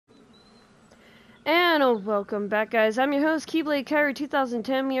And welcome back, guys. I'm your host, Keyblade Kyrie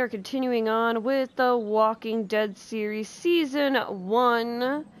 2010. We are continuing on with the Walking Dead series, Season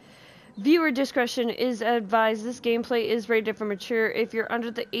 1. Viewer discretion is advised. This gameplay is rated for mature. If you're under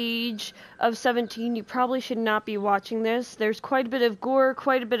the age of 17, you probably should not be watching this. There's quite a bit of gore,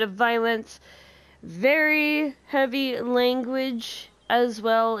 quite a bit of violence, very heavy language as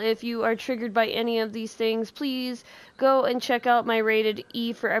well. If you are triggered by any of these things, please go and check out my rated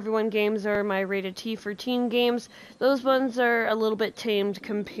E for everyone games or my rated T for teen games. Those ones are a little bit tamed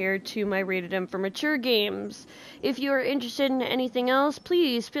compared to my rated M for mature games. If you are interested in anything else,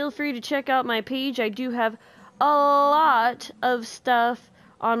 please feel free to check out my page. I do have a lot of stuff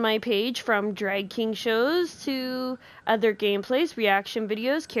on my page, from drag king shows to other gameplays, reaction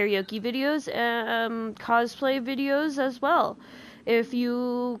videos, karaoke videos, cosplay videos as well. If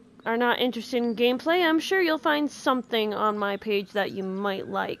you are not interested in gameplay, I'm sure you'll find something on my page that you might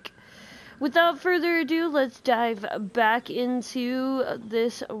like. Without further ado, let's dive back into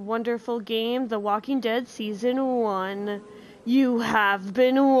this wonderful game, The Walking Dead Season 1. You have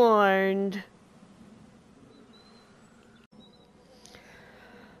been warned.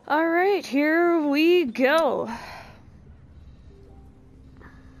 Alright, here we go.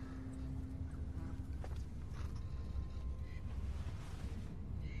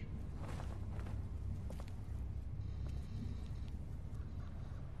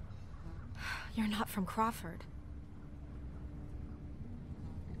 You're not from Crawford.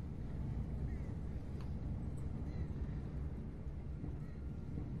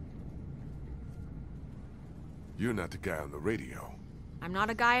 You're not the guy on the radio. I'm not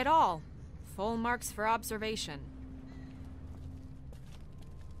a guy at all. Full marks for observation.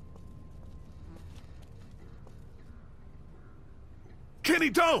 Kenny,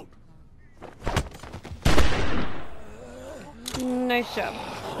 don't! Nice job.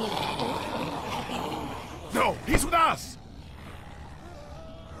 No, he's with us!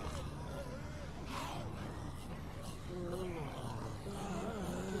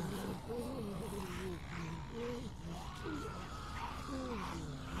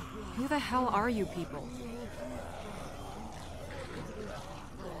 Who the hell are you people?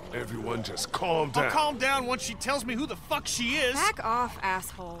 Everyone just calm down. I'll calm down once she tells me who the fuck she is. Back off,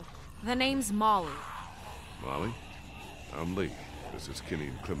 asshole. The name's Molly. Molly, I'm Lee. This is Kenny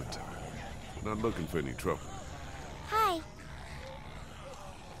and Clementine. We're not looking for any trouble. Hi.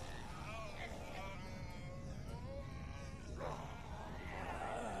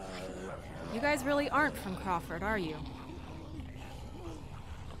 You guys really aren't from Crawford, are you?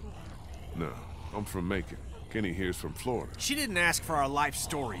 No, I'm from Macon. Kenny here's from Florida. She didn't ask for our life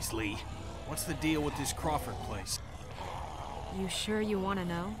stories, Lee. What's the deal with this Crawford place? You sure you want to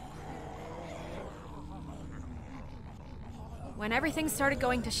know? When everything started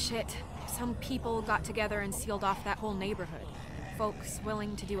going to shit, some people got together and sealed off that whole neighborhood. Folks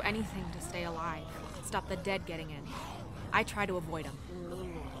willing to do anything to stay alive, stop the dead getting in. I try to avoid them.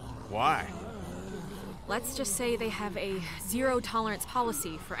 Why? Let's just say they have a zero-tolerance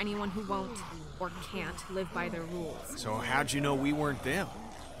policy for anyone who won't or can't live by their rules. So how'd you know we weren't them?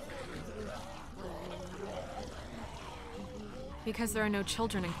 Because there are no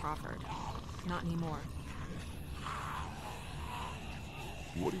children in Crawford. Not anymore.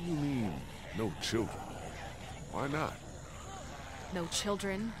 What do you mean, no children? Why not? No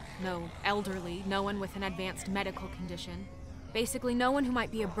children, no elderly, no one with an advanced medical condition. Basically, no one who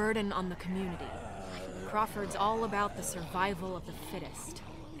might be a burden on the community. Crawford's all about the survival of the fittest.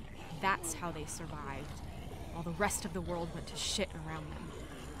 That's how they survived, while the rest of the world went to shit around them.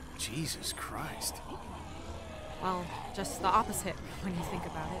 Jesus Christ. Well, just the opposite when you think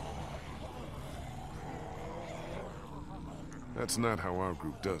about it. That's not how our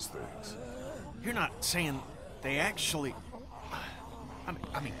group does things. You're not saying they actually...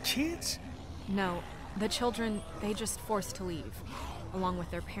 I mean, kids? No, the children, they just forced to leave, along with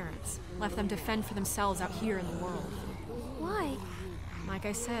their parents. Left them to fend for themselves out here in the world. Why? Like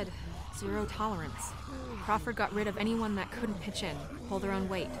I said, zero tolerance. Crawford got rid of anyone that couldn't pitch in, pull their own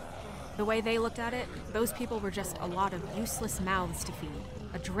weight. The way they looked at it, those people were just a lot of useless mouths to feed,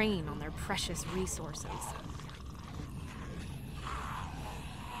 a drain on their precious resources.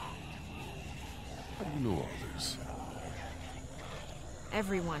 How do you know all this?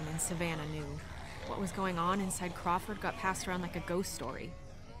 Everyone in Savannah knew. What was going on inside Crawford got passed around like a ghost story.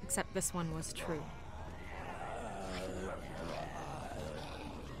 Except this one was true.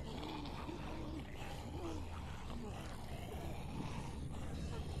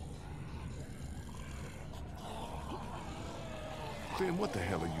 Then what the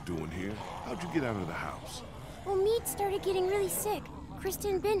hell are you doing here? How'd you get out of the house? Well, Mead started getting really sick. Krista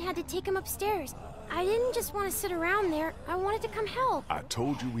and Ben had to take him upstairs. I didn't just want to sit around there. I wanted to come help. I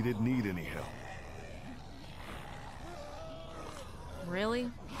told you we didn't need any help. Really?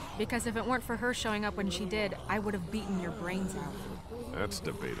 Because if it weren't for her showing up when she did, I would have beaten your brains out. That's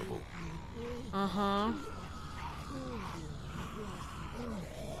debatable. Uh-huh.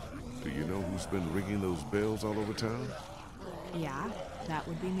 Do you know who's been ringing those bells all over town? Yeah, that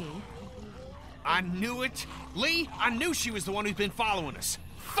would be me. I knew it! Lee, I knew she was the one who's been following us.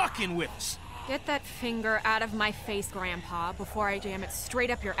 Fucking with us! Get that finger out of my face, Grandpa, before I jam it straight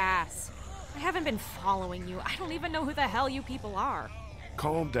up your ass. I haven't been following you. I don't even know who the hell you people are.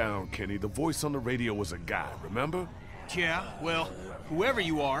 Calm down, Kenny. The voice on the radio was a guy, remember? Yeah, well, whoever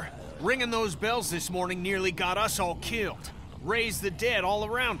you are, ringing those bells this morning nearly got us all killed. Raised the dead all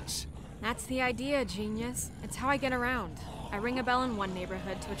around us. That's the idea, genius. It's how I get around. I ring a bell in one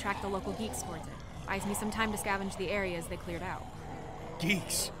neighborhood to attract the local geeks towards it. Buys me some time to scavenge the areas they cleared out.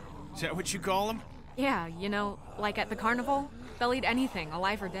 Geeks? Is that what you call them? Yeah, you know, like at the carnival? They'll eat anything,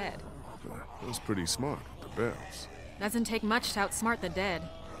 alive or dead. That's pretty smart, the bells. Doesn't take much to outsmart the dead.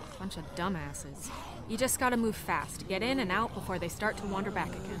 Bunch of dumbasses. You just gotta move fast, get in and out before they start to wander back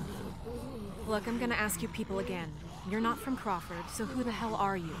again. Look, I'm gonna ask you people again. You're not from Crawford, so who the hell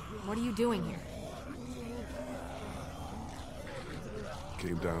are you? What are you doing here?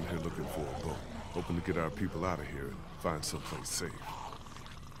 Came down here looking for a boat, hoping to get our people out of here and find someplace safe.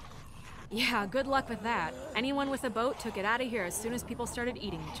 Yeah, good luck with that. Anyone with a boat took it out of here as soon as people started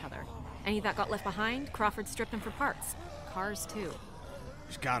eating each other. Any that got left behind, Crawford stripped them for parts. Cars, too.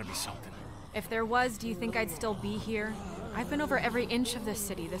 There's gotta be something. If there was, do you think I'd still be here? I've been over every inch of this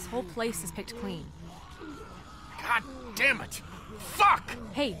city. This whole place is picked clean. God damn it! Fuck!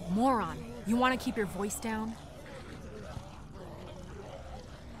 Hey, moron. You want to keep your voice down?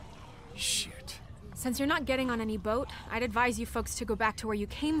 Shit. Since you're not getting on any boat, I'd advise you folks to go back to where you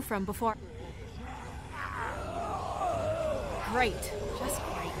came from before... Great. Just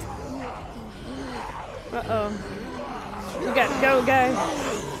great. Uh-oh. We gotta go, guys.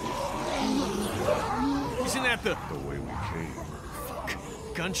 Isn't that the way we came. fuck?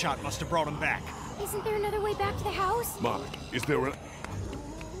 Gunshot must have brought him back. Isn't there another way back to the house? Mark, is there a...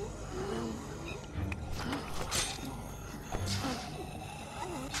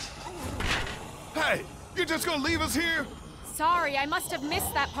 Hey! You're just gonna leave us here? Sorry, I must have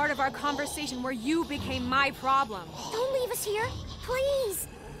missed that part of our conversation where you became my problem. Don't leave us here, please.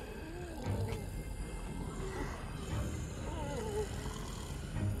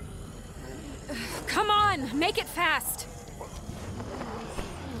 Come on, make it fast.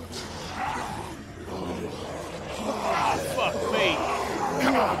 Fuck me.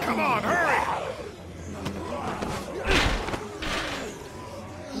 Come on, hurry!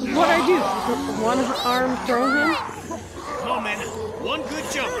 What I do? One arm throw him? Come on, man. One good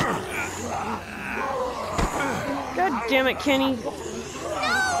jump. God damn it, Kenny.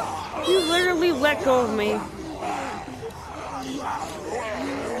 You literally let go of me.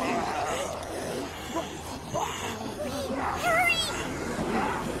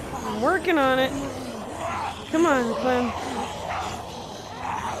 I'm working on it. Come on, Clem.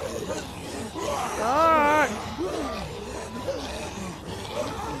 God.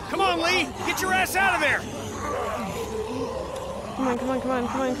 Come on, Lee. Get your ass out of there. Come on, come on, come on,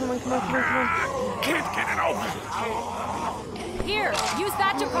 come on, come on, come on, come on, come on. Can't get it open! Here, use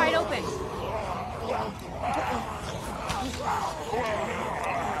that to pry it open.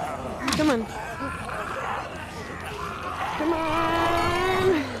 Come on. Come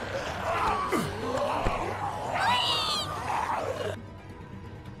on!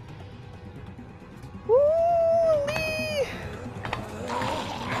 Woo-wee!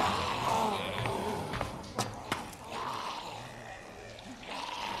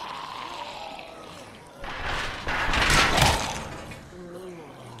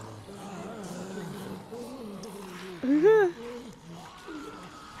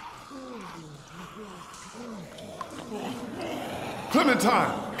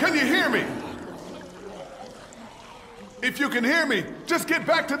 Clementine, can you hear me? If you can hear me, just get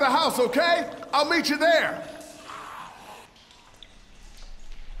back to the house, okay? I'll meet you there.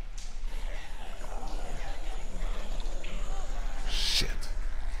 Shit.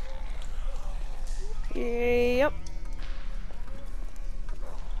 Yep.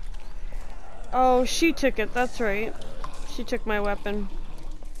 Oh, she took it, that's right. She took my weapon.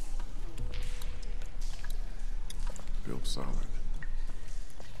 Built solid.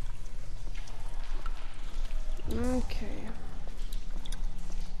 Okay.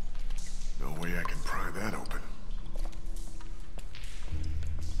 No way I can pry that open.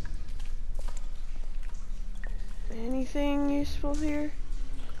 Anything useful here?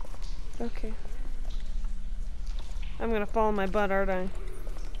 Okay. I'm gonna fall on my butt, aren't I?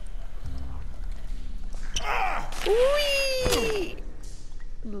 Whee!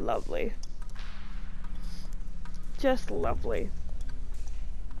 Lovely. Just lovely.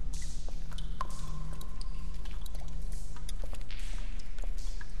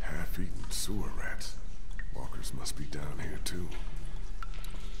 Half-eaten sewer rats. Walkers must be down here too.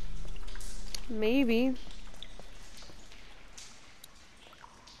 Maybe.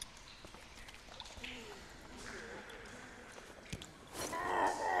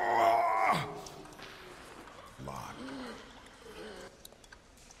 Locked.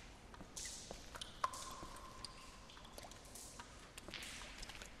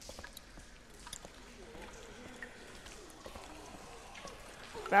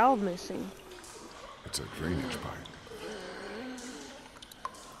 Valve missing. It's a drainage pipe.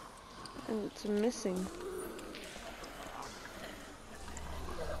 And it's missing.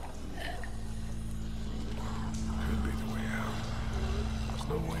 Could be the way out. There's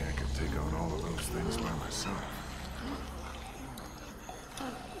no way I could take on all of those things by myself.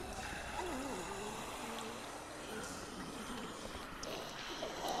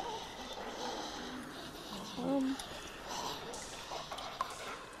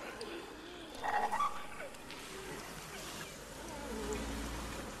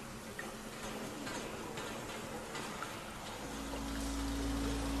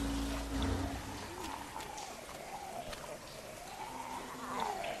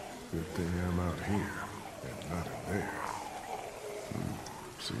 Good thing I'm out here and not in there.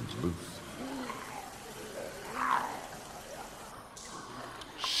 Seems loose.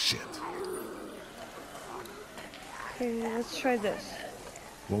 Shit. Okay, let's try this.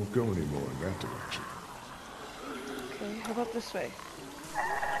 Won't go anymore in that direction. Okay, how about this way?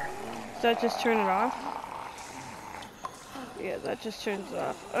 Does that just turn it off? Yeah, that just turns it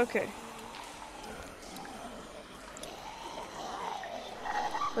off. Okay.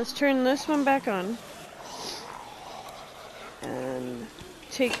 Let's turn this one back on. And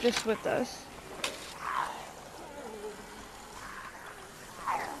take this with us.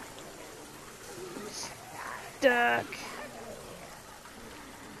 Stuck.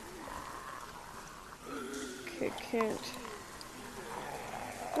 Okay, can't.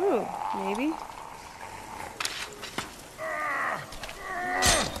 Ooh, maybe.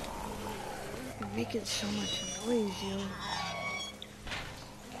 You're making so much noise, yo.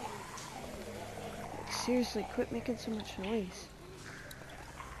 Like, seriously, quit making so much noise.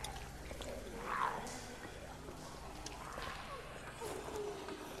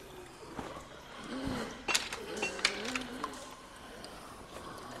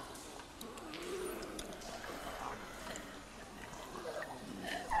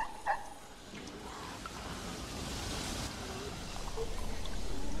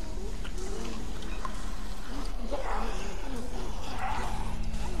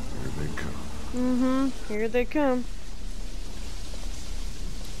 Here they come.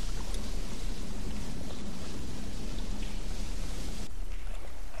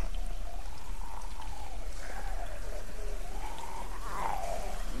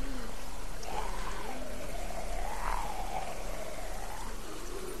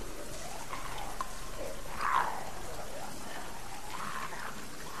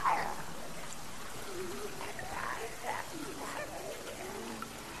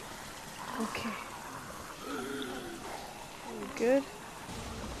 Okay. Good.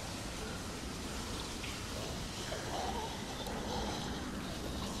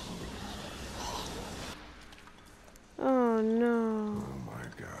 Oh no. Oh my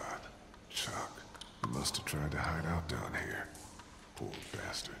God. Chuck. He must have tried to hide out down here. Poor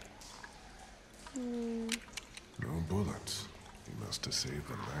bastard. No bullets. He must have saved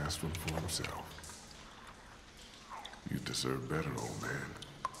the last one for himself. You deserve better, old man.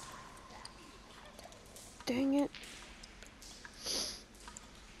 Dang it.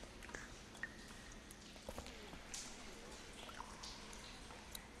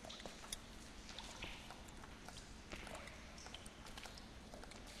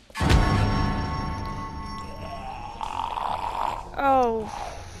 Oh,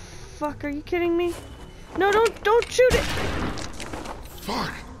 fuck, are you kidding me? No, don't shoot it!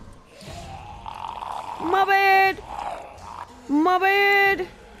 Fuck! My bad! My bad!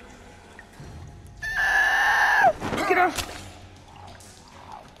 Ah! Get off!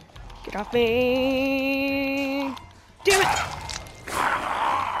 Get off me! Damn it!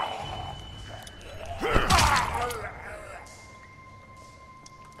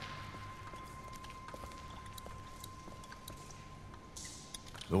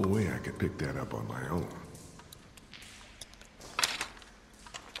 No way I could pick that up on my own.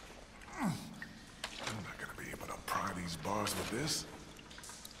 I'm not gonna be able to pry these bars with this?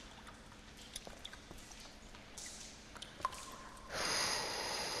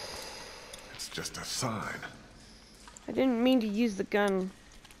 It's just a sign. I didn't mean to use the gun.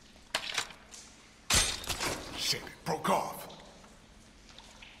 Shit, it broke off.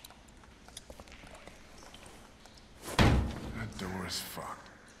 That door is fucked.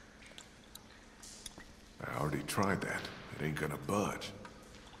 I already tried that. It ain't gonna budge.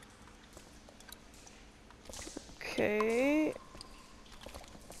 Okay.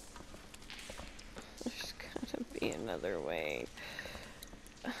 There's gotta be another way.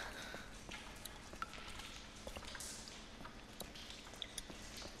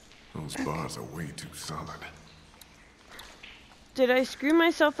 Those bars are way too solid. Did I screw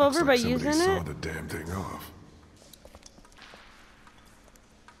myself over by Looks like using somebody it? saw the damn thing off.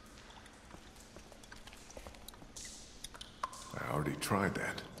 I already tried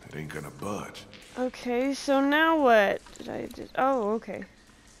that. It ain't gonna budge. Okay, so now what? Did I just... Oh, okay.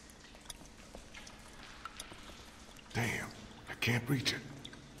 Damn, I can't reach it.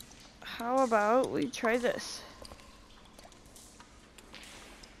 How about we try this?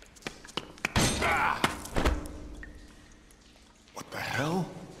 What the hell?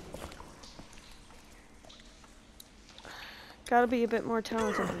 Gotta be a bit more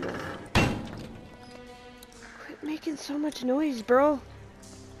talented than that. Quit making so much noise, bro.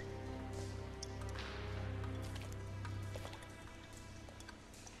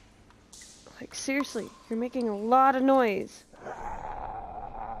 Like, seriously, you're making a lot of noise.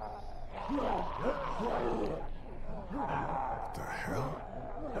 What the hell?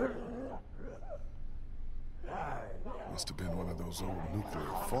 Must have been one of those old nuclear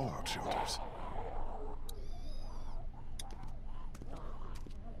fallout shelters.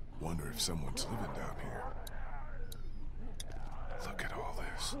 Wonder if someone's living down here. Look at all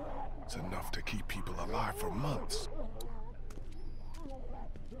this. It's enough to keep people alive for months.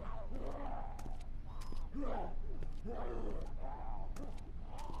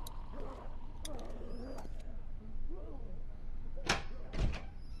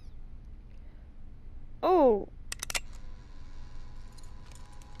 Oh.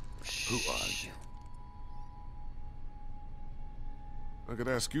 Who are you? I could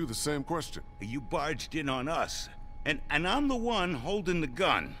ask you the same question. You barged in on us, and I'm the one holding the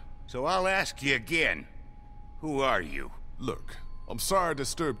gun. So I'll ask you again. Who are you? Look, I'm sorry I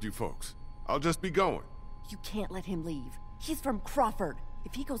disturbed you folks. I'll just be going. You can't let him leave. He's from Crawford.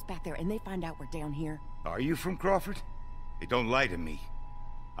 If he goes back there and they find out we're down here... Are you from Crawford? Hey, don't lie to me.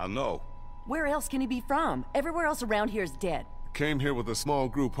 I'll know. Where else can he be from? Everywhere else around here is dead. Came here with a small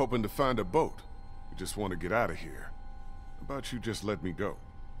group hoping to find a boat. We just want to get out of here. How about you just let me go?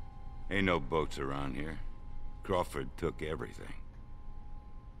 Ain't no boats around here. Crawford took everything.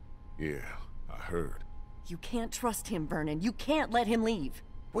 Yeah, I heard. You can't trust him, Vernon. You can't let him leave.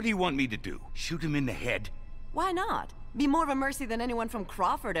 What do you want me to do? Shoot him in the head? Why not? Be more of a mercy than anyone from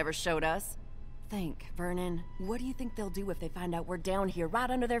Crawford ever showed us. Think, Vernon. What do you think they'll do if they find out we're down here, right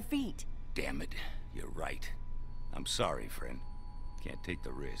under their feet? Damn it. You're right. I'm sorry, friend. Can't take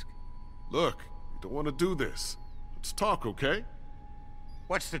the risk. Look, we don't want to do this. Let's talk, okay?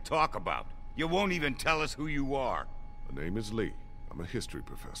 What's to talk about? You won't even tell us who you are. My name is Lee. I'm a history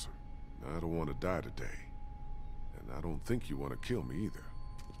professor. I don't want to die today. And I don't think you want to kill me either.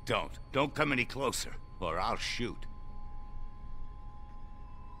 Don't come any closer, or I'll shoot.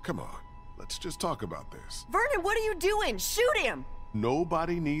 Come on, let's just talk about this. Vernon, what are you doing? Shoot him!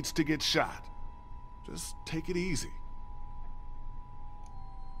 Nobody needs to get shot. Just take it easy.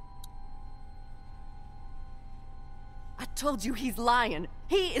 I told you he's lying.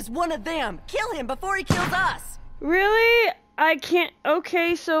 He is one of them. Kill him before he kills us! Really? I can't...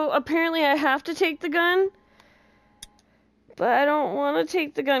 Okay, so apparently I have to take the gun? But I don't want to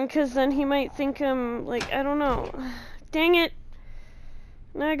take the gun because then he might think I'm, like, I don't know. Dang it.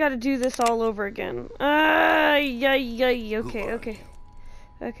 Now I gotta do this all over again.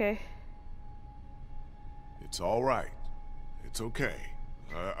 Okay. It's all right. It's okay.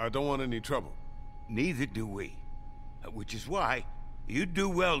 I don't want any trouble. Neither do we. Which is why you'd do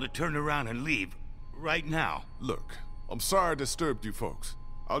well to turn around and leave right now. Look, I'm sorry I disturbed you folks.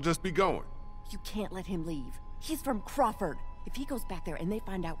 I'll just be going. You can't let him leave. He's from Crawford. If he goes back there and they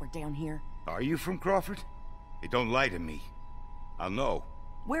find out we're down here... Are you from Crawford? Hey, don't lie to me. I'll know.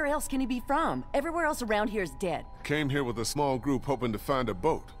 Where else can he be from? Everywhere else around here is dead. Came here with a small group hoping to find a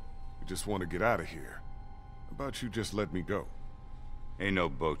boat. We just want to get out of here. How about you just let me go? Ain't no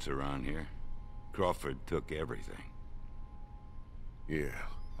boats around here. Crawford took everything. Yeah,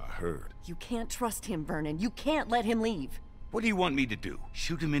 I heard. You can't trust him, Vernon. You can't let him leave. What do you want me to do?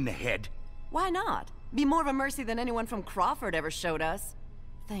 Shoot him in the head? Why not? Be more of a mercy than anyone from Crawford ever showed us.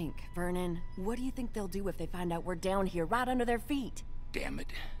 Think, Vernon. What do you think they'll do if they find out we're down here, right under their feet? Damn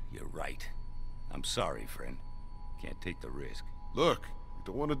it, you're right. I'm sorry, friend. Can't take the risk. Look, we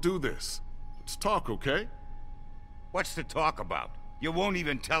don't want to do this. Let's talk, okay? What's to talk about? You won't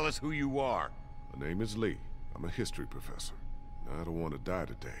even tell us who you are. My name is Lee. I'm a history professor. And I don't want to die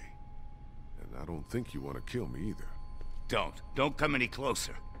today. And I don't think you want to kill me either. Don't come any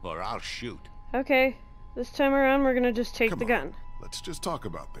closer, or I'll shoot. Okay, this time around we're gonna just take Come the on. gun. Let's just talk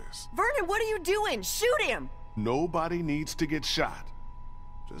about this. Vernon, what are you doing? Shoot him! Nobody needs to get shot.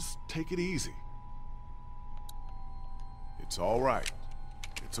 Just take it easy. It's all right.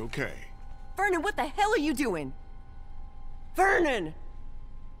 It's okay. Vernon, what the hell are you doing? Vernon!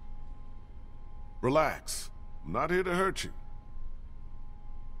 Relax. I'm not here to hurt you.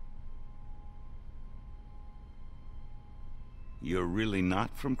 You're really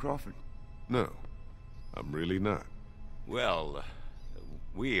not from Crawford? No, I'm really not. Well,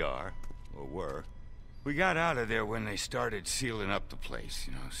 we are, or were. We got out of there when they started sealing up the place,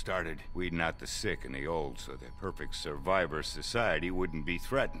 started weeding out the sick and the old so the perfect survivor society wouldn't be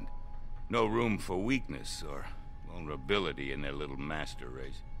threatened. No room for weakness or vulnerability in their little master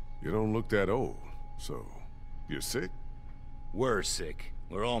race. You don't look that old, so you're sick? We're sick.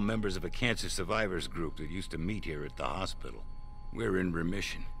 We're all members of a cancer survivors group that used to meet here at the hospital. We're in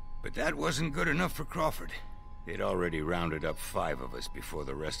remission. But that wasn't good enough for Crawford. They'd already rounded up 5 of us before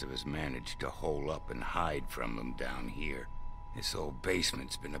the rest of us managed to hole up and hide from them down here. This old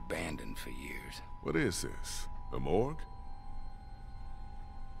basement's been abandoned for years. What is this? A morgue?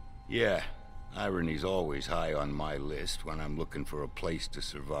 Yeah, irony's always high on my list when I'm looking for a place to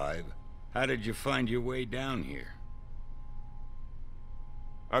survive. How did you find your way down here?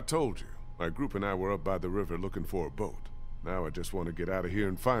 I told you. My group and I were up by the river looking for a boat. Now I just want to get out of here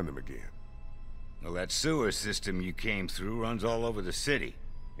and find them again. Well, that sewer system you came through runs all over the city.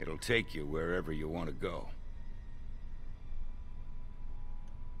 It'll take you wherever you want to go.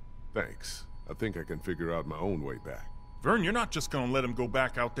 Thanks. I think I can figure out my own way back. Vern, you're not just gonna let him go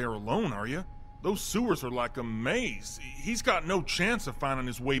back out there alone, are you? Those sewers are like a maze. He's got no chance of finding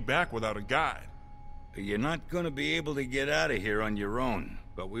his way back without a guide. You're not gonna be able to get out of here on your own,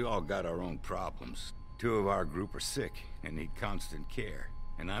 but we all got our own problems. 2 of our group are sick and need constant care,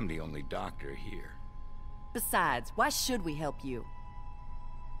 and I'm the only doctor here. Besides, why should we help you?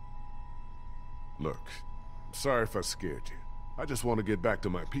 Look, I'm sorry if I scared you. I just want to get back to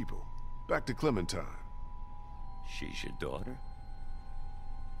my people. Back to Clementine. She's your daughter?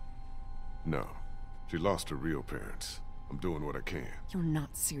 No. She lost her real parents. I'm doing what I can. You're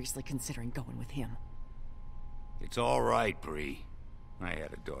not seriously considering going with him. It's all right, Bree. I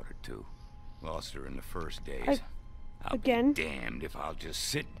had a daughter, too. Lost her in the first days. I'll Again? be damned if I'll just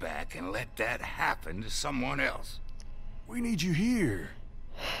sit back and let that happen to someone else. We need you here.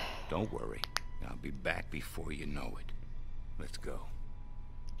 Don't worry. I'll be back before you know it. Let's go.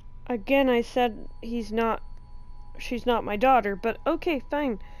 Again, I said she's not my daughter, but okay,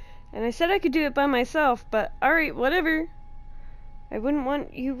 fine. And I said I could do it by myself, but alright, whatever. I wouldn't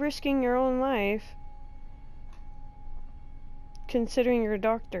want you risking your own life. Considering you're a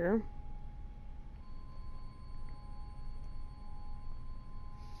doctor.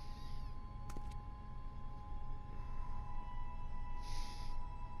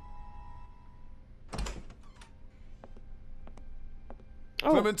 Oh.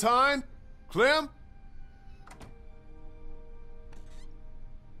 Clementine? Clem?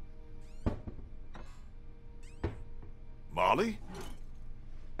 Molly?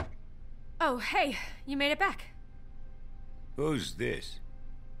 Oh, hey, you made it back. Who's this?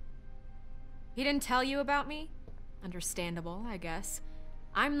 He didn't tell you about me? Understandable, I guess.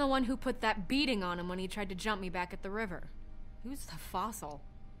 I'm the one who put that beating on him when he tried to jump me back at the river. Who's the fossil?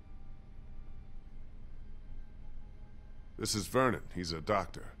 This is Vernon. He's a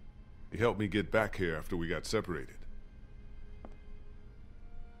doctor. He helped me get back here after we got separated.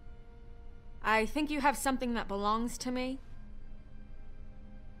 I think you have something that belongs to me.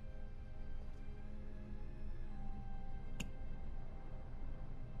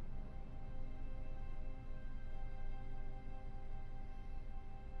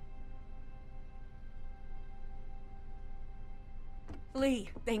 Lee,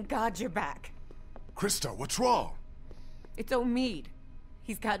 thank God you're back. Krista, what's wrong? It's Omid.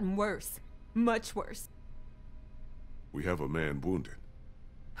 He's gotten worse. Much worse. We have a man wounded.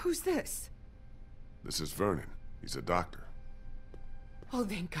 Who's this? This is Vernon. He's a doctor. Oh,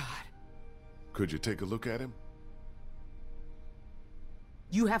 thank God. Could you take a look at him?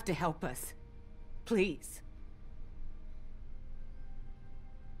 You have to help us. Please.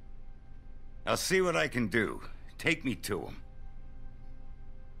 I'll see what I can do. Take me to him.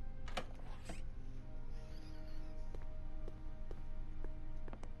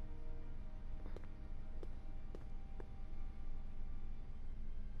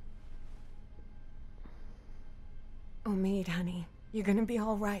 Omid, honey, you're gonna be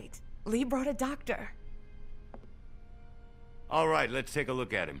all right. Lee brought a doctor. All right, let's take a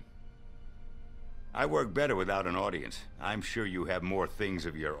look at him. I work better without an audience. I'm sure you have more things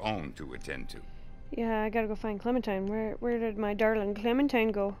of your own to attend to. Yeah, I gotta go find Clementine. Where did my darling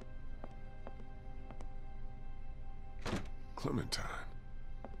Clementine go? Clementine.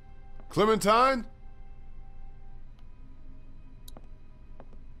 Clementine?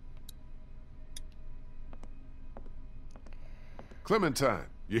 Clementine,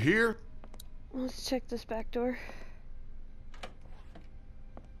 you here? Let's check this back door.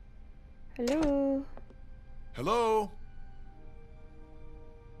 Hello? Hello?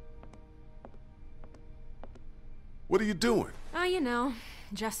 What are you doing? Oh, you know,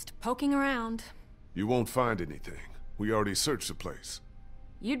 just poking around. You won't find anything. We already searched the place.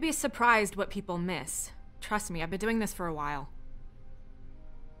 You'd be surprised what people miss. Trust me, I've been doing this for a while.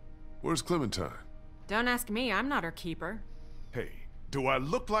 Where's Clementine? Don't ask me, I'm not her keeper. Hey, do I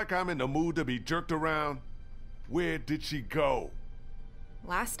look like I'm in the mood to be jerked around? Where did she go?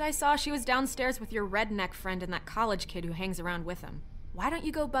 Last I saw, she was downstairs with your redneck friend and that college kid who hangs around with him. Why don't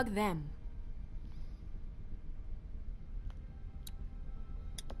you go bug them?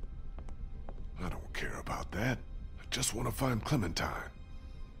 I don't care about that. I just want to find Clementine.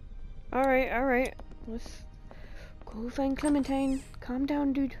 Alright. Let's go find Clementine. Calm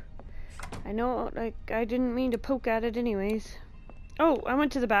down, dude. I know, like, I didn't mean to poke at it anyways. Oh, I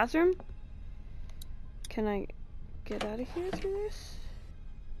went to the bathroom? Can I get out of here through this?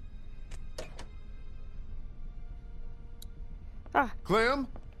 Ah.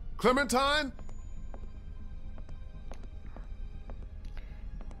 Clementine?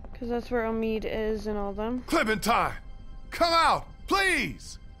 Because that's where Omid is and all them. Clementine! Come out,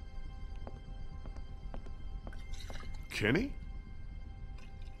 please! Kenny?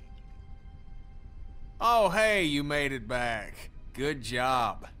 Oh, hey, you made it back. Good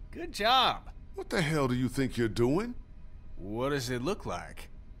job. Good job. What the hell do you think you're doing? What does it look like?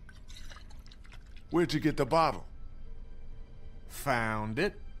 Where'd you get the bottle? Found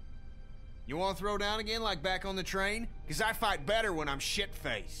it. You want to throw down again like back on the train? Because I fight better when I'm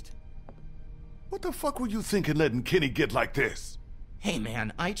shit-faced. What the fuck were you thinking letting Kenny get like this? Hey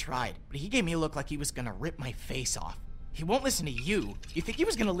man, I tried, but he gave me a look like he was gonna rip my face off. He won't listen to you. You think he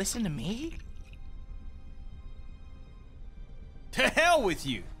was gonna listen to me? To hell with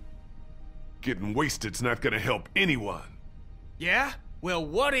you! Getting wasted's not gonna help anyone. Yeah? Well,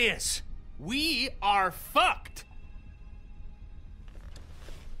 what is? We are fucked!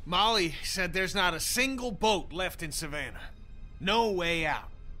 Molly said there's not a single boat left in Savannah. No way out.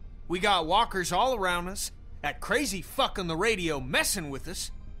 We got walkers all around us, that crazy fuck on the radio messing with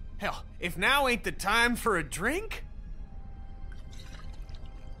us. Hell, if now ain't the time for a drink?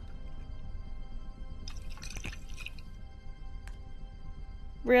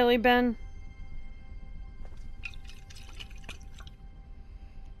 Really, Ben?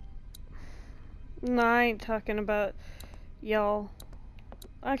 No, I ain't talking about y'all.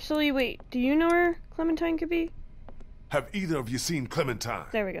 Actually, wait, do you know where Clementine could be? Have either of you seen Clementine?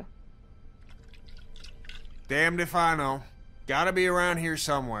 There we go. Damned if I know. Gotta be around here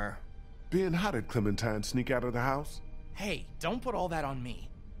somewhere. Ben, how did Clementine sneak out of the house? Hey, don't put all that on me.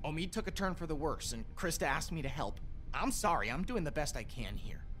 Omid took a turn for the worse, and Krista asked me to help. I'm sorry, I'm doing the best I can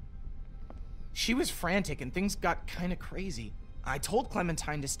here. She was frantic and things got kinda crazy. I told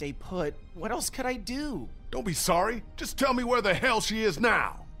Clementine to stay put. What else could I do? Don't be sorry. Just tell me where the hell she is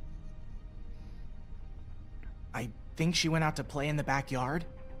now. I think she went out to play in the backyard.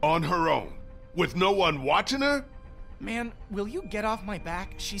 On her own? With no one watching her? Man, will you get off my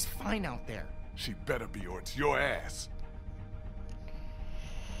back? She's fine out there. She better be, or it's your ass.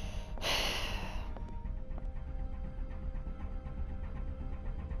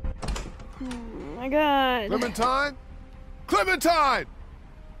 Oh my god. Clementine? Clementine!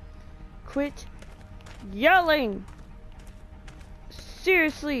 Quit yelling!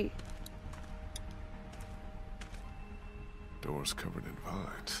 Seriously! Door's covered in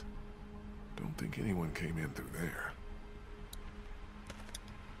vines. Don't think anyone came in through there.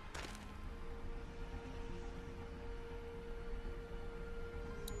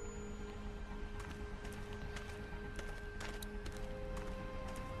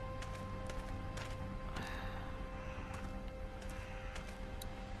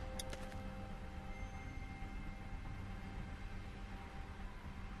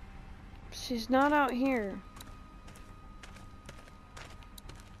 She's not out here.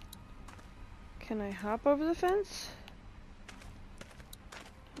 Can I hop over the fence?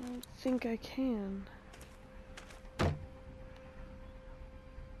 I don't think I can.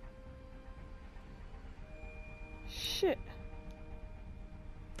 Shit.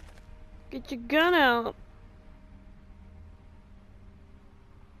 Get your gun out.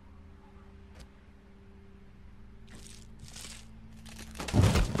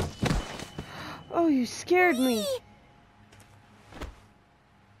 Oh, you scared me.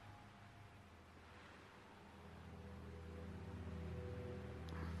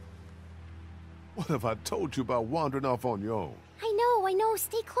 What have I told you about wandering off on your own? I know,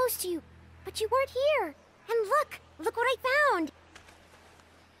 stay close to you. But you weren't here. And look what I found.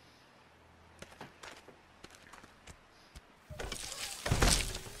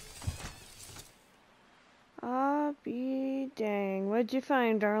 Ah, be dang. What'd you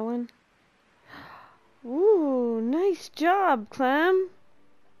find, darling? Ooh, nice job, Clem.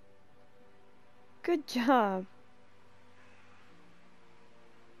 Good job.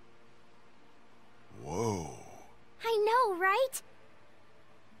 Whoa. I know, right?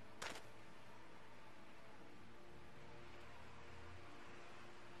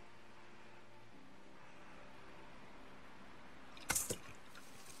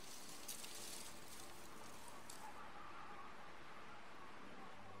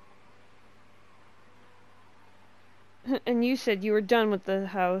 And you said you were done with the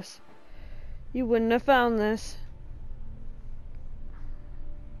house. You wouldn't have found this.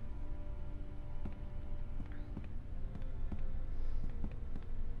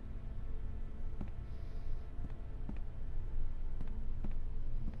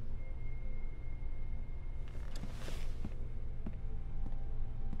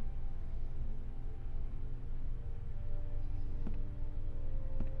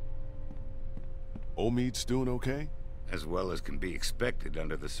 Omid's doing okay? As well as can be expected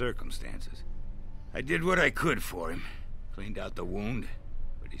under the circumstances. I did what I could for him. Cleaned out the wound,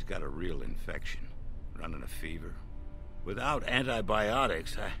 but he's got a real infection. Running a fever. Without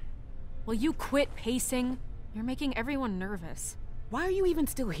antibiotics, Will you quit pacing? You're making everyone nervous. Why are you even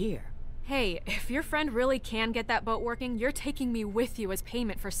still here? Hey, if your friend really can get that boat working, you're taking me with you as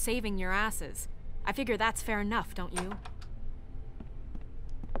payment for saving your asses. I figure that's fair enough, don't you?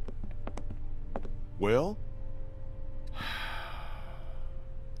 Well?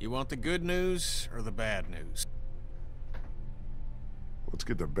 You want the good news or the bad news? Let's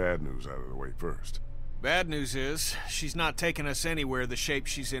get the bad news out of the way first. Bad news is, she's not taking us anywhere the shape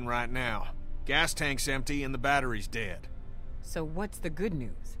she's in right now. Gas tank's empty and the battery's dead. So what's the good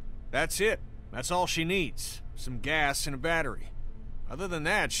news? That's it. That's all she needs. Some gas and a battery. Other than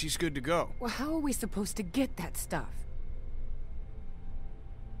that, she's good to go. Well, how are we supposed to get that stuff?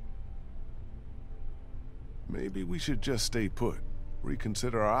 Maybe we should just stay put.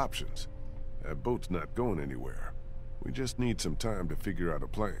 Reconsider our options. That boat's not going anywhere. We just need some time to figure out a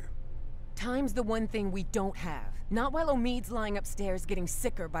plan. Time's the one thing we don't have. Not while Omid's lying upstairs getting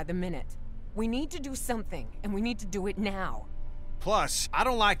sicker by the minute. We need to do something, and we need to do it now. Plus, I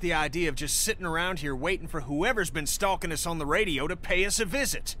don't like the idea of just sitting around here waiting for whoever's been stalking us on the radio to pay us a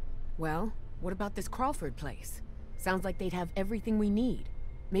visit. Well, what about this Crawford place? Sounds like they'd have everything we need.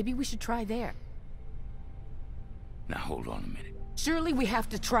 Maybe we should try there. Now hold on a minute. Surely we have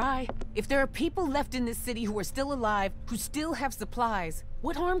to try. If there are people left in this city who are still alive, who still have supplies,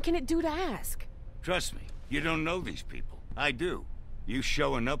 what harm can it do to ask? Trust me, you don't know these people. I do. You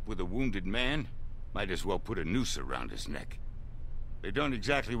showing up with a wounded man, might as well put a noose around his neck. They don't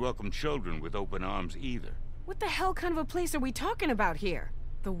exactly welcome children with open arms either. What the hell kind of a place are we talking about here?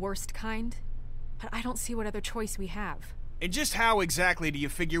 The worst kind? But I don't see what other choice we have. And just how exactly do you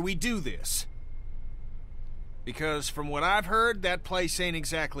figure we do this? Because from what I've heard, that place ain't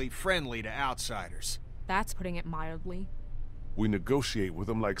exactly friendly to outsiders. That's putting it mildly. We negotiate with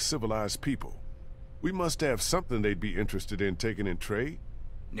them like civilized people. We must have something they'd be interested in taking in trade.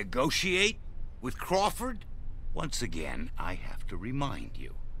 Negotiate? With Crawford? Once again, I have to remind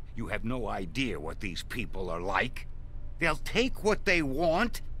you. You have no idea what these people are like. They'll take what they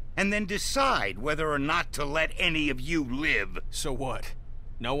want, and then decide whether or not to let any of you live. So what?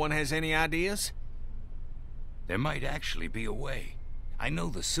 No one has any ideas? There might actually be a way. I know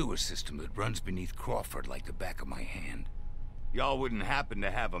the sewer system that runs beneath Crawford like the back of my hand. Y'all wouldn't happen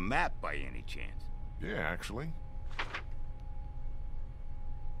to have a map by any chance? Yeah, actually.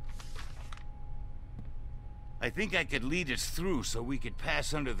 I think I could lead us through so we could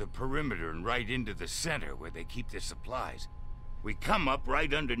pass under the perimeter and right into the center where they keep their supplies. We come up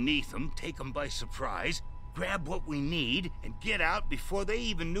right underneath them, take them by surprise, grab what we need, and get out before they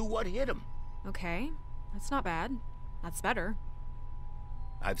even knew what hit them. Okay, that's not bad. That's better.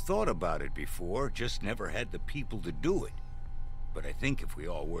 I've thought about it before, just never had the people to do it. But I think if we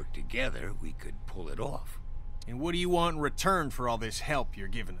all work together, we could pull it off. And what do you want in return for all this help you're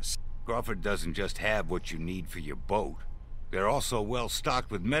giving us? Crawford doesn't just have what you need for your boat. They're also well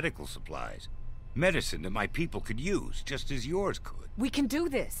stocked with medical supplies. Medicine that my people could use, just as yours could. We can do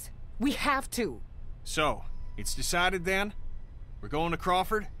this. We have to. So, it's decided then? We're going to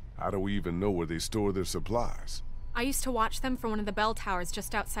Crawford? How do we even know where they store their supplies? I used to watch them from one of the bell towers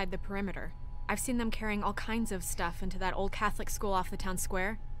just outside the perimeter. I've seen them carrying all kinds of stuff into that old Catholic school off the town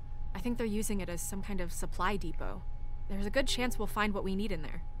square. I think they're using it as some kind of supply depot. There's a good chance we'll find what we need in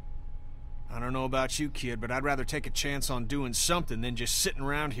there. I don't know about you, kid, but I'd rather take a chance on doing something than just sitting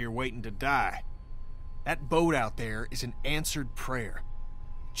around here waiting to die. That boat out there is an answered prayer.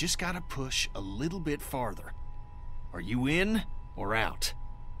 Just gotta push a little bit farther. Are you in or out?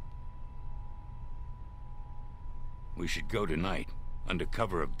 We should go tonight, under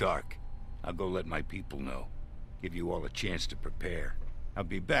cover of dark. I'll go let my people know. Give you all a chance to prepare. I'll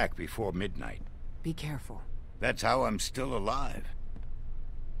be back before midnight. Be careful. That's how I'm still alive.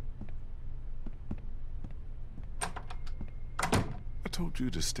 I told you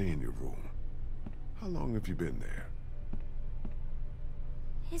to stay in your room. How long have you been there?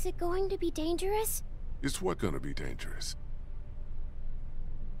 Is it going to be dangerous? It's what gonna be dangerous?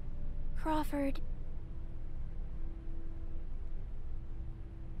 Crawford.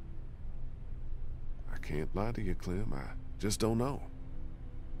 I can't lie to you, Clem. I just don't know.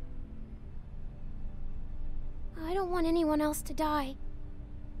 I don't want anyone else to die.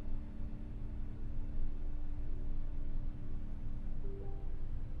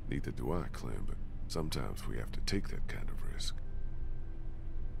 Neither do I, Clem, but sometimes we have to take that kind of risk.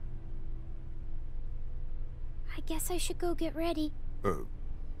 I guess I should go get ready.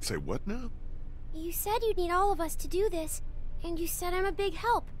 Say what now? You said you'd need all of us to do this, and you said I'm a big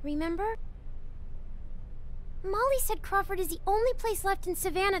help, remember? Molly said Crawford is the only place left in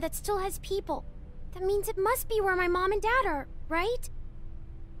Savannah that still has people. That means it must be where my mom and dad are, right?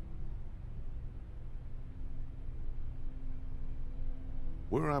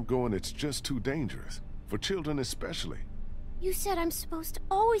 Where I'm going, it's just too dangerous. For children especially. You said I'm supposed to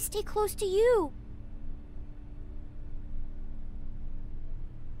always stay close to you.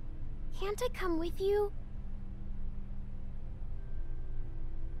 Can't I come with you?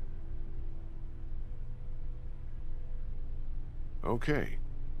 Okay,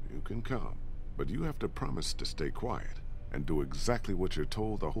 you can come. But you have to promise to stay quiet and do exactly what you're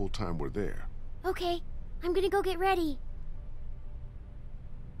told the whole time we're there. Okay, I'm gonna go get ready.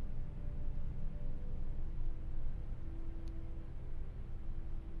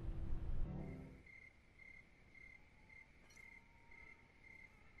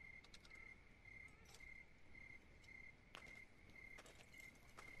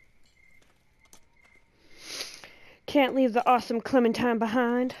 Can't leave the awesome Clementine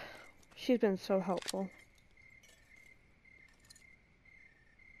behind. She's been so helpful.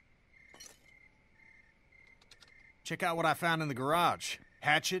 Check out what I found in the garage.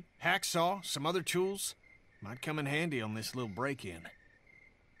 Hatchet, hacksaw, some other tools. Might come in handy on this little break-in.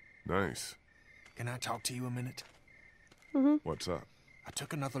 Nice. Can I talk to you a minute? Mm-hmm. What's up? I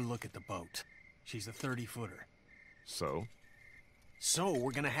took another look at the boat. She's a 30-footer. So? So,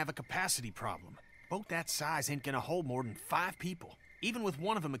 we're gonna have a capacity problem. Boat that size ain't gonna hold more than 5 people, even with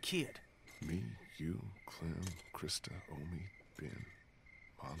one of them a kid. Me, you, Clem, Krista, Omi, Ben,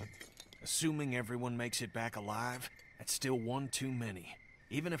 Molly. Assuming everyone makes it back alive, that's still one too many.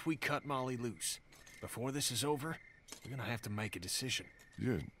 Even if we cut Molly loose. Before this is over, we're gonna have to make a decision.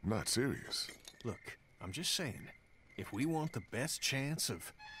 You're not serious. Look, I'm just saying, if we want the best chance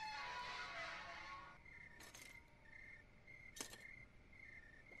of...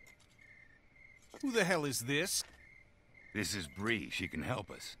 Who the hell is this? This is Bree. She can help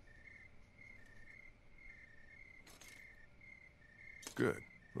us. Good.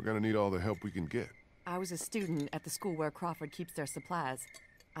 We're gonna need all the help we can get. I was a student at the school where Crawford keeps their supplies.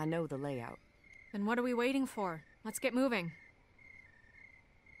 I know the layout. Then what are we waiting for? Let's get moving.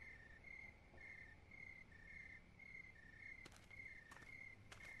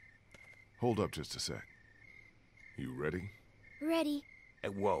 Hold up just a sec. You ready? Ready. Hey,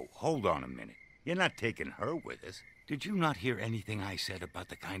 whoa, hold on a minute. You're not taking her with us. Did you not hear anything I said about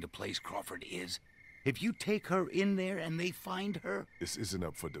the kind of place Crawford is? If you take her in there and they find her... This isn't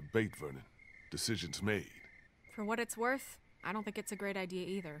up for debate, Vernon. Decision's made. For what it's worth, I don't think it's a great idea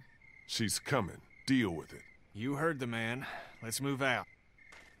either. She's coming. Deal with it. You heard the man. Let's move out.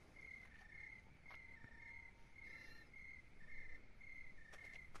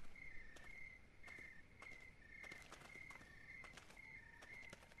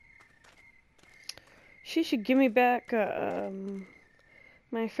 She should give me back,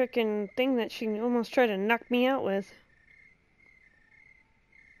 my frickin' thing that she almost tried to knock me out with.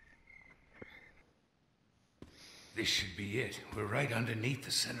 This should be it. We're right underneath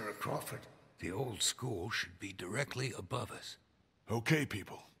the center of Crawford. The old school should be directly above us. Okay,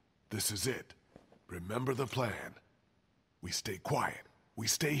 people. This is it. Remember the plan. We stay quiet, we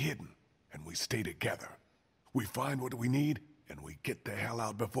stay hidden, and we stay together. We find what we need, and we get the hell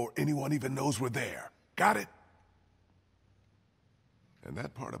out before anyone even knows we're there. Got it? And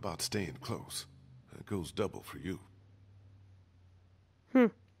that part about staying close, that goes double for you.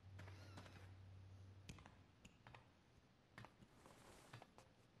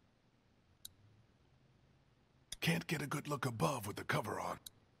 Can't get a good look above with the cover on.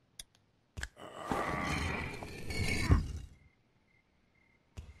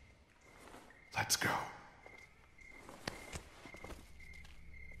 Let's go.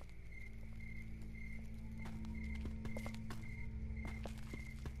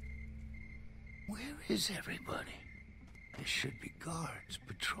 Where is everybody? There should be guards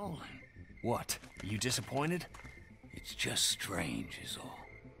patrolling. What? You disappointed? It's just strange is all.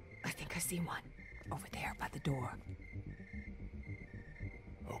 I think I see one. Over there by the door.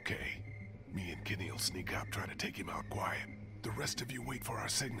 Okay. Me and Kenny will sneak up, try to take him out quiet. The rest of you wait for our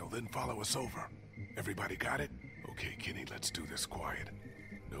signal, then follow us over. Everybody got it? Okay, Kenny, let's do this quiet.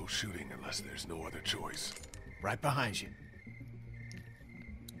 No shooting unless there's no other choice. Right behind you.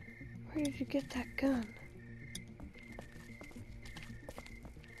 Where did you get that gun?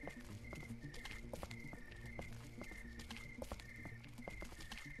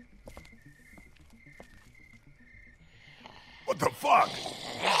 What the fuck?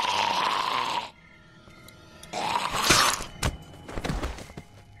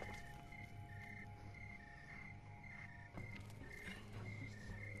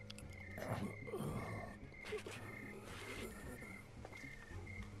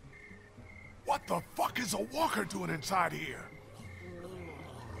 What the fuck is a walker doing inside here?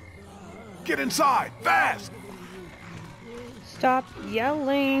 Get inside, fast! Stop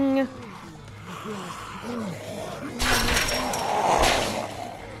yelling.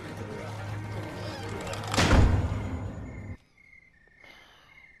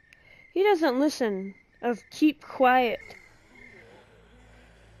 He doesn't listen of keep quiet,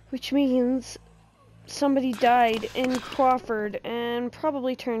 which means somebody died in Crawford and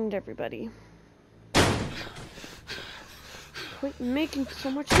probably turned everybody. Quit making so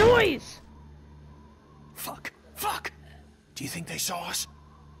much noise! Fuck! Fuck! Do you think they saw us?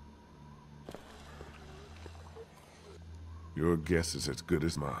 Your guess is as good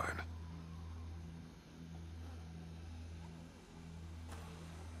as mine.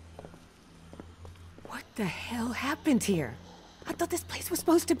 What the hell happened here? I thought this place was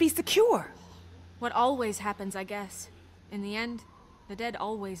supposed to be secure. What always happens, I guess. In the end, the dead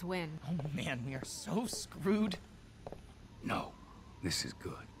always win. Oh man, we are so screwed. No, this is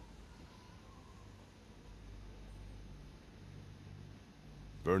good.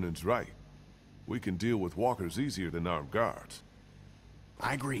 Vernon's right. We can deal with walkers easier than armed guards.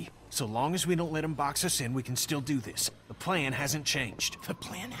 I agree. So long as we don't let them box us in, we can still do this. The plan hasn't changed. The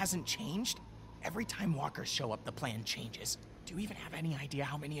plan hasn't changed? Every time walkers show up, the plan changes. Do you even have any idea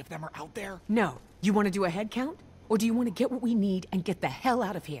how many of them are out there? No. You want to do a head count? Or do you want to get what we need and get the hell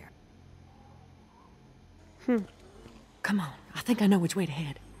out of here? Come on. I think I know which way to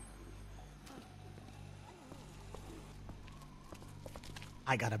head.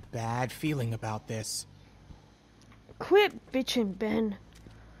 I got a bad feeling about this. Quit bitching, Ben.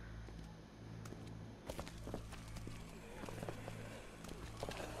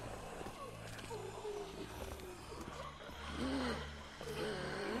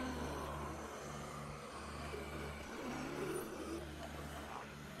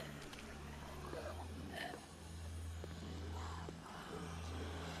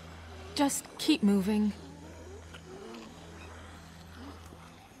 Just keep moving.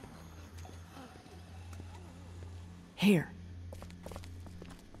 Here.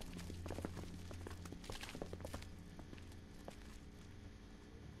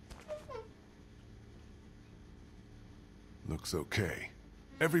 Looks okay.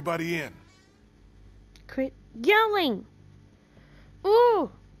 Everybody in. Quit yelling!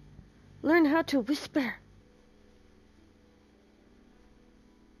 Ooh! Learn how to whisper.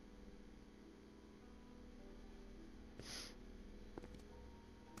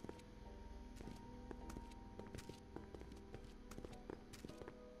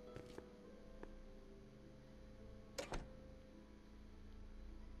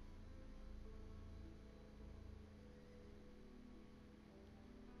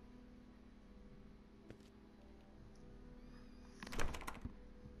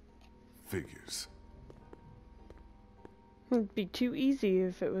 Figures. It'd be too easy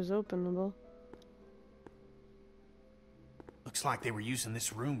if it was openable. Looks like they were using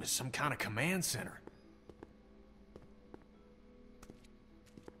this room as some kind of command center.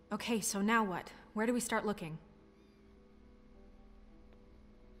 Okay, so now what? Where do we start looking?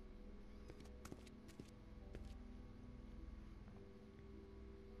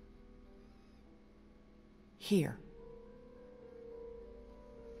 Here.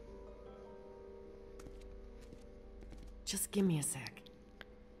 Just give me a sec.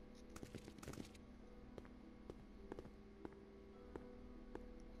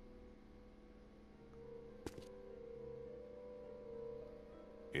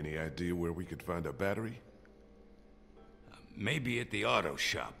 Any idea where we could find a battery? Maybe at the auto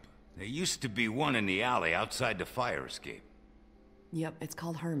shop. There used to be one in the alley outside the fire escape. Yep, it's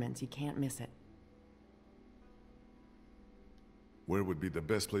called Herman's. You can't miss it. Where would be the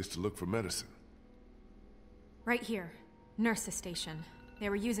best place to look for medicine? Right here. Nurse's station. They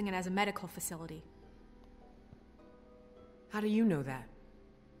were using it as a medical facility. How do you know that?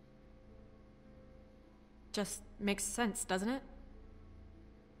 Just makes sense, doesn't it?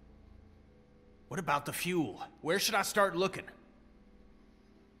 What about the fuel? Where should I start looking?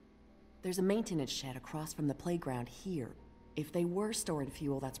 There's a maintenance shed across from the playground here. If they were storing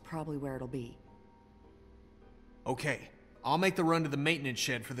fuel, that's probably where it'll be. Okay, I'll make the run to the maintenance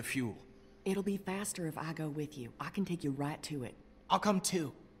shed for the fuel. It'll be faster if I go with you. I can take you right to it. I'll come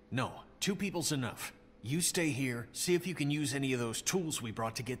too. No, 2 people's enough. You stay here, see if you can use any of those tools we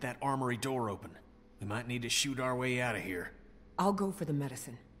brought to get that armory door open. We might need to shoot our way out of here. I'll go for the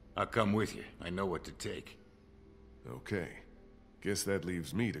medicine. I'll come with you. I know what to take. Okay. Guess that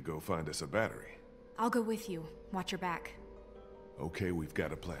leaves me to go find us a battery. I'll go with you. Watch your back. Okay, we've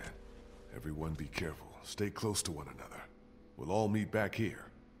got a plan. Everyone be careful. Stay close to one another. We'll all meet back here.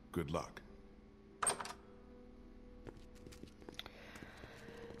 Good luck.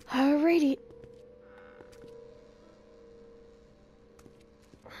 Alrighty.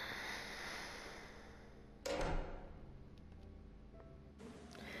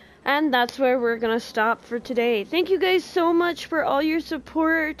 And that's where we're gonna stop for today. Thank you guys so much for all your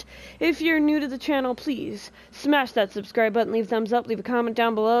support. If you're new to the channel, please smash that subscribe button, leave a thumbs up, leave a comment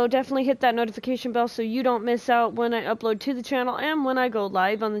down below. Definitely hit that notification bell so you don't miss out when I upload to the channel and when I go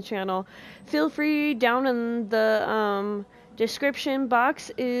live on the channel. Feel free, down in the description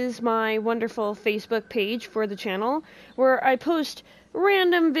box is my wonderful Facebook page for the channel, where I post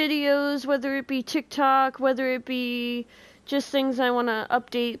random videos, whether it be TikTok, whether it be just things I want to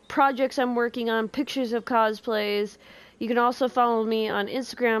update, projects I'm working on, pictures of cosplays. You can also follow me on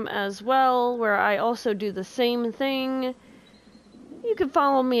Instagram as well, where I also do the same thing. You can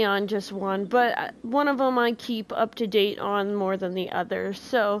follow me on just one, but one of them I keep up to date on more than the other.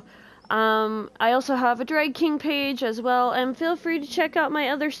 So, I also have a Drag King page as well, and feel free to check out my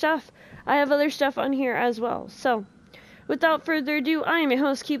other stuff. I have other stuff on here as well. So, without further ado, I am your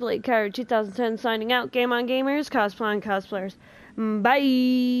host, Keyblade Kyra 2010, signing out. Game on, gamers, cosplay on, cosplayers.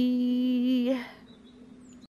 Bye!